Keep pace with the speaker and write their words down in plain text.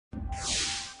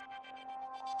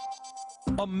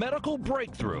A medical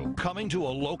breakthrough coming to a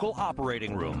local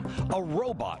operating room. A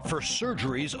robot for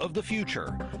surgeries of the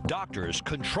future. Doctors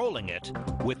controlling it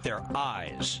with their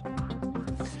eyes.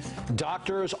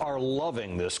 Doctors are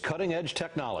loving this cutting-edge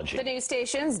technology. The news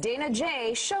station's Dana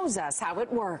J. shows us how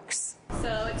it works.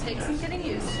 So it takes some getting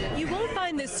used to. You won't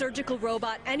find this surgical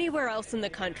robot anywhere else in the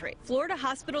country. Florida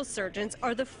hospital surgeons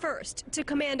are the first to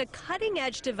command a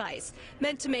cutting-edge device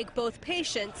meant to make both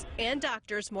patients and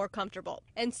doctors more comfortable.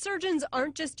 And surgeons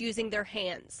aren't just using their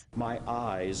hands. My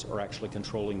eyes are actually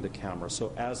controlling the camera,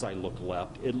 so as I look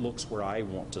left, it looks where I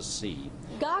want to see.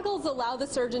 Goggles allow the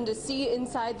surgeon to see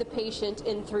inside the patient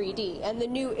in 3D, and the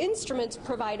new instruments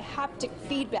provide haptic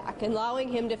feedback,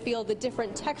 allowing him to feel the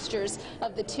different textures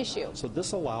of the tissue. So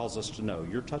this allows us to know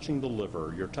you're touching the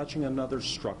liver, you're touching another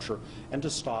structure, and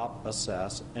to stop,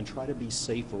 assess, and try to be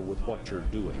safer with what you're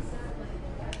doing.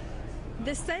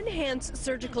 The Senhance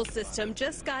surgical system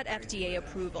just got FDA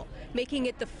approval, making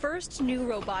it the first new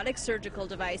robotic surgical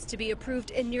device to be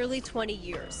approved in nearly 20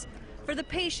 years. For the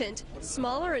patient,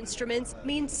 smaller instruments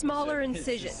mean smaller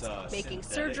incisions, making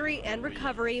surgery and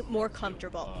recovery more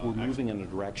comfortable. We're moving in a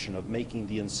direction of making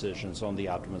the incisions on the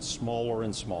abdomen smaller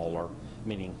and smaller,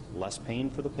 meaning less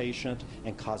pain for the patient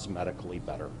and cosmetically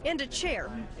better. And a chair,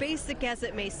 basic as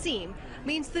it may seem,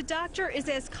 means the doctor is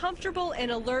as comfortable and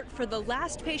alert for the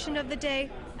last patient of the day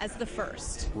as the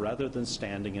first. Rather than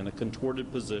standing in a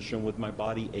contorted position with my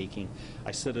body aching,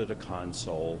 I sit at a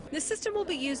console. The system will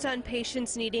be used on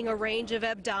patients needing a range of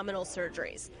abdominal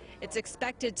surgeries. It's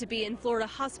expected to be in Florida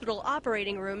hospital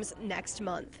operating rooms next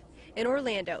month. In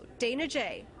Orlando, Dana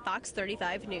J., Fox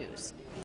 35 News.